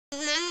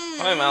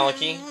Hi,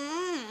 Malachy.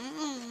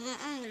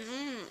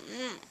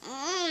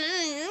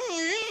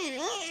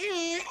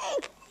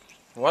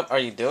 What are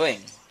you doing?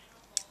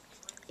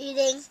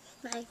 Eating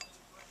my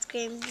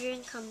dream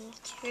come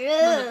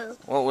true.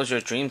 What was your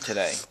dream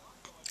today?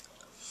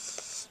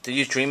 Did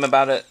you dream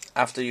about it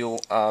after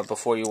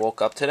before you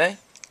woke up today?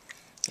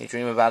 You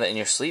dream about it in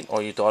your sleep,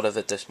 or you thought of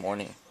it this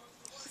morning?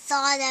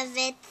 Thought of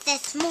it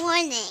this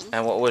morning.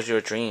 And what was your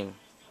dream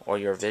or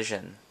your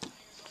vision?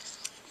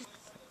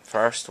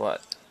 First,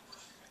 what?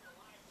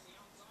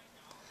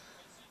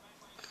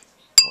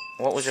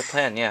 What was your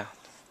plan? Yeah.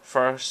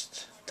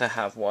 First, to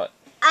have what?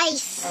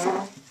 Ice.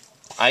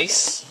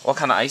 Ice? What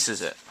kind of ice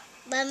is it?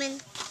 Lemon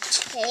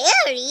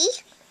cherry.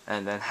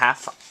 And then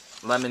half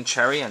lemon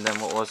cherry, and then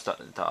what was the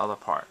other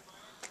part?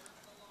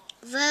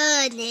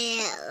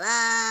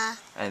 Vanilla.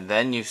 And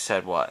then you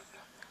said what?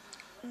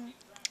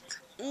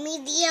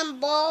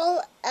 Medium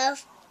bowl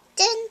of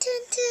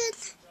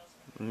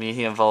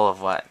Medium bowl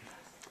of what?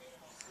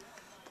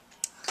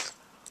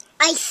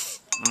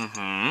 ice.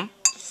 Mm-hmm.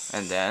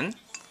 And then?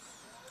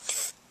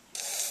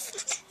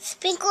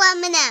 Sprinkle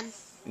M&M.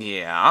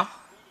 Yeah.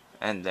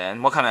 And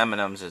then, what kind of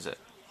M&Ms is it?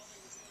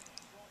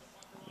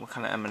 What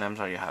kind of M&Ms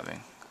are you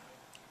having?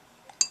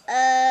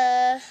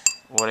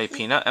 Were they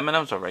peanut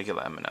M&Ms or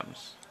regular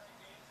M&Ms?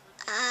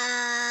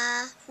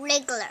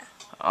 Regular.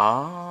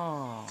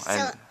 Oh.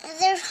 And, So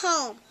they're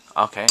home.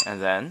 okay,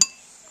 and then?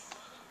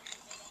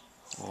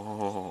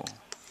 Oh.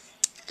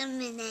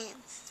 M&M.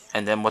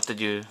 And then what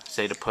did you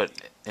say to put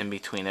in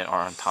between it or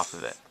on top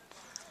of it?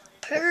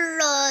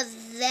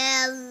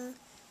 Puzzle.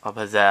 A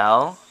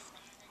pizzelle?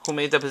 Who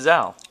made the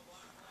pizzelle?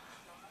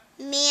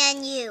 Me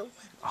and you.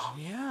 Oh,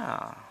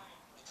 yeah.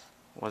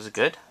 Was it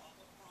good?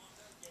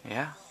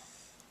 Yeah.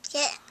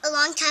 Yeah, a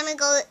long time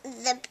ago,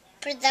 the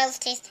puzzles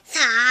taste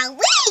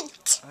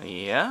sweet.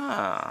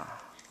 Yeah.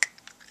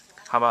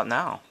 How about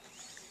now?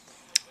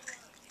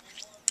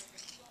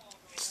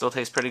 Still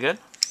tastes pretty good?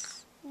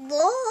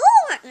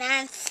 Warm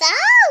and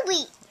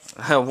sweet.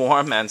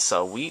 Warm and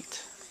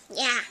sweet.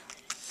 Yeah.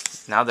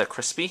 Now they're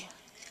crispy?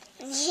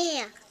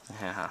 Yeah.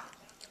 Yeah.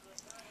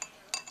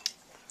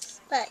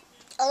 But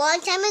a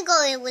long time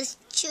ago, it was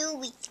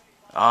chewy.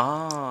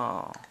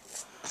 Oh.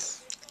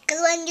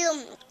 Because when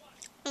you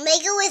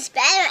make it with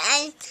batter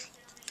and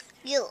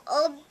you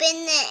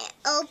open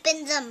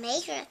the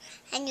maker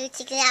and you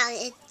take it out,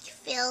 it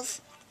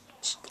feels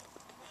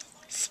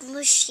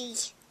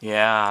smushy.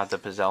 Yeah, the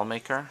pizzelle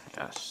maker?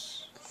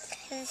 Yes.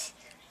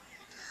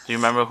 Do you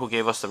remember who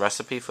gave us the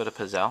recipe for the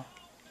pizzelle?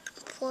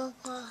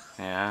 Purple.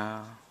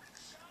 Yeah.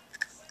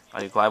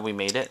 Are you glad we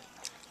made it?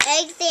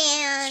 Eggs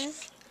and...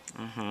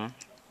 Mm-hmm.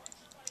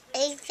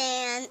 Eggs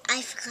and...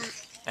 I forgot.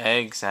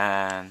 Eggs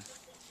and...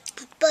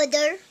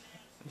 Butter.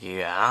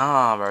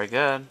 Yeah, very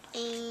good.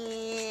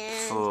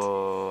 And...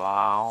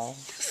 Flour.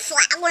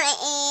 Flour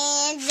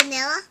and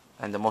vanilla.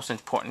 And the most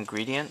important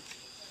ingredient?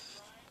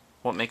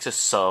 What makes it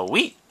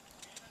sweet?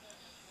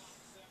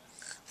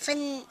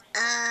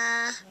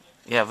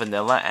 Yeah,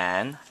 vanilla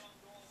and...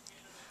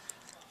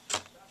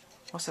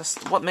 What's this?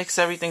 What makes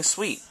everything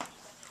sweet?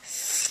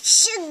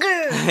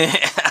 Sugar.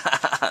 Yeah,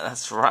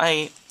 that's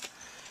right.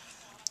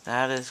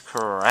 That is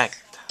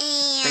correct.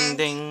 And... Ding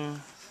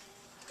ding.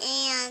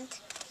 And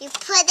you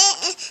put it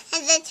in,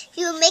 and then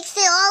you mix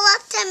it all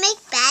up to make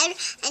batter,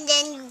 and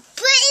then you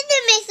put it in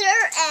the mixer,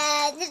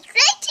 and it's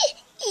ready to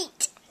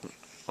eat.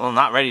 Well,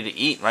 not ready to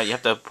eat, right? You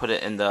have to put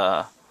it in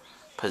the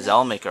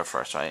pizzelle maker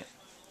first, right?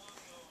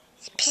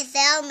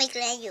 Pizzelle maker,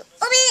 and you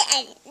open it,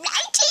 and it's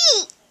ready to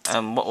eat.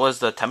 And what was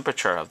the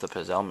temperature of the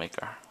pizzelle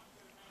maker?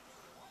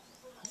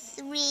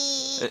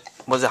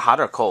 Was it hot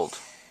or cold?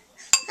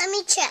 Let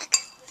me check.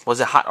 Was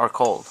it hot or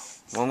cold?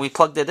 When we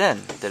plugged it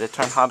in, did it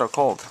turn hot or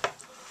cold?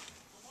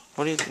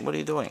 What are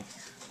you doing?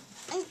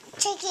 I'm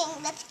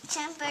checking the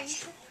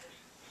temperature.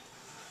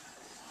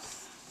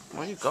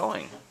 Where are you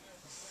going?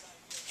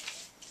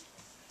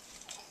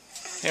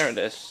 Here it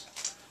is.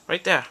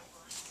 Right there.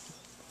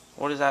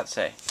 What does that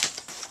say?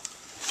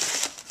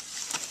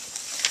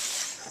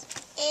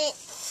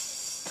 It's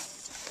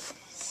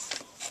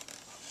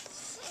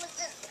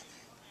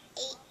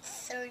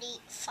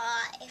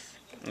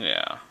 8:35.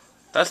 Yeah.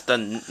 That's the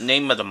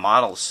name of the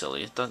model,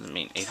 silly. It doesn't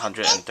mean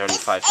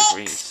 835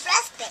 degrees.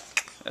 Express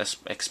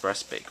bake.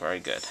 Express bake. Very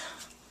good.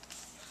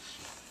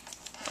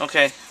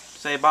 Okay.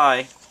 Say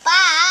bye.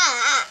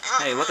 Bye.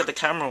 Hey, look at the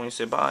camera when you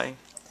say bye.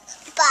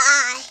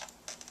 Bye.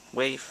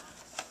 Wave.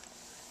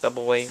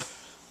 Double wave.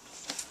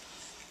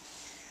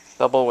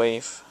 Double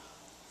wave.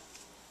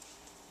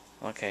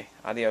 Okay.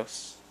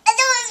 Adios.